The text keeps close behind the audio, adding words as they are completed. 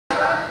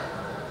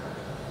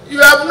You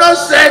have not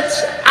set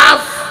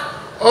half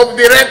of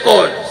the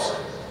records.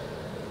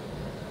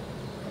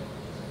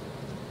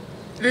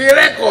 The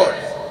record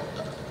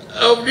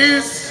of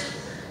this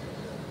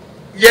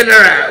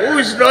general who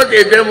is not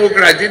a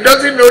Democrat, he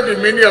doesn't know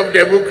the meaning of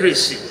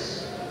democracy.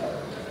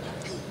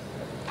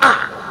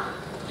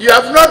 You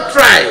have not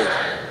tried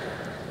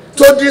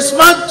to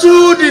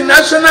dismantle the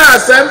National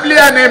Assembly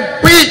and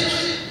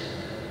impeach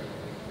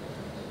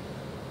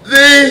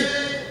the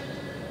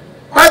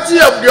party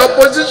of the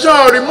opposition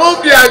or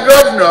remove their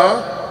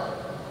governor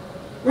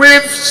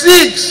with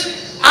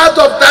 6 out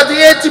of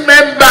 38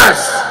 members.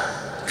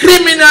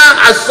 Criminal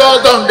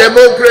assault on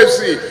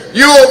democracy.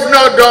 You have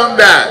not done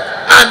that.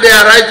 And they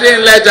are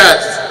writing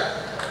letters.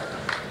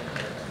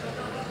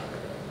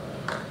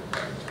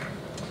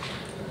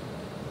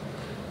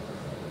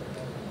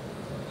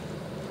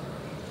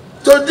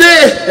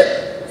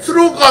 Today,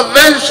 through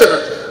convention,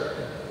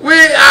 we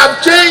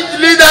have changed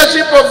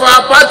leadership of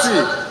our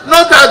party,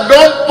 not at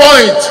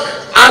gunpoint,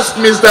 as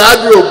Mr.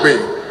 Adiobe.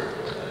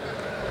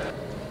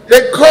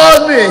 They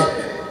called me.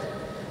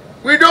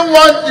 We don't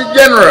want the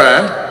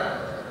general.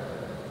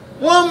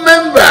 One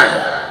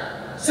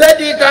member said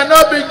he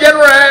cannot be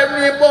general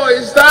anymore.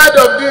 He's tired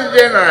of these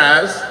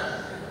generals.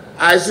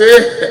 I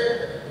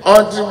say,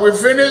 until we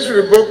finish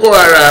with Boko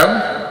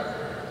Haram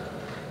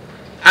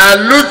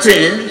and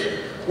looting,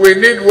 we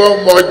need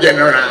one more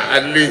general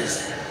at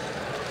least.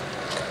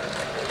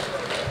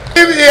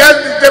 If he has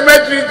the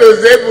cemetery to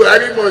say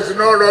Buhari must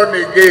not run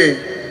again,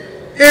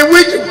 in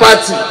which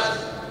party?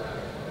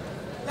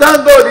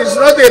 Thank God he's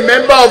not a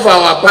member of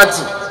our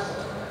party.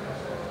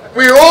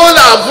 We hold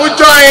our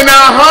future in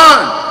our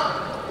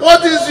hand.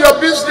 What is your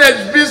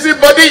business,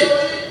 busybody?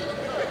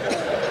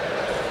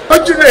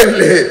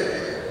 Fortunately,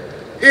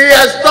 he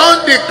has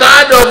turned the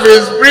card of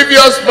his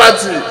previous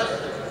party,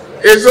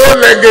 his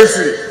own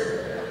legacy.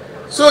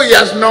 So he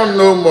has known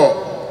no more.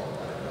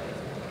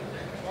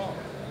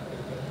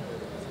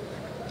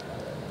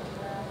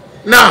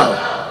 Now,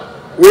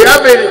 we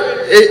have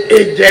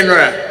a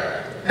general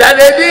that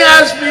they didn't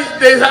ask me,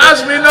 they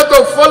asked me not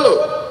to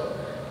follow.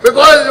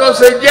 Because it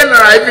was a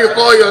general, if you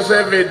call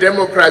yourself a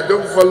Democrat,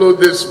 don't follow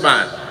this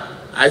man.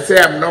 I say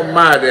I'm not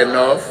mad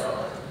enough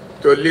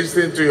to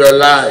listen to your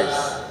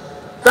lies.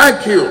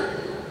 Thank you,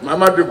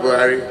 Muhammadu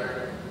Buhari,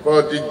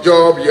 for the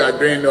job you are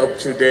doing up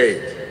to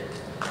date.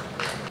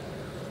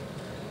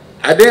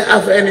 I didn't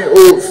have any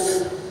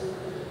oath,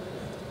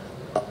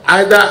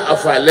 either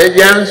of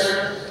allegiance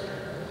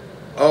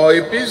or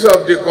a piece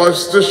of the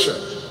Constitution.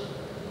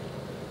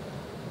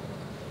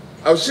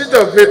 A sheet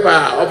of paper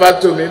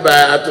offered to me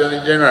by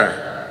Attorney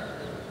General.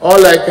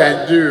 All I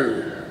can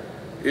do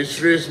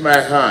is raise my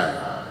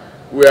hand.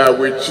 We are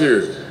with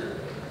you.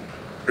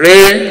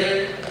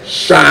 Rain,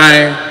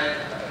 shine,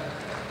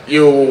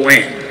 you will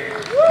win.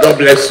 God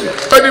bless you.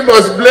 Nobody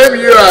must blame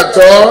you at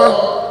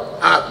all,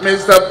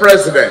 Mr.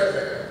 President.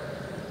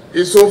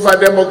 It's over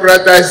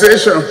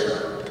democratization.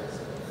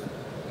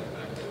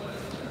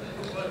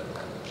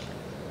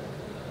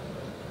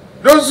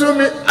 Those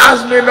who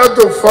ask me not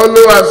to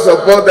follow and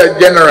support the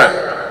general,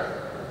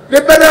 they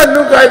better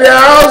look at their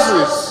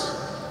houses.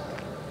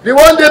 The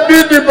one they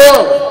built the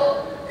bomb,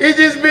 it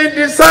is being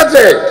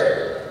deserted.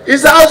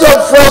 It's out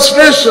of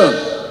frustration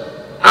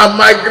and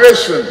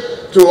migration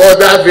to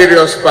other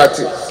various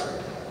parties.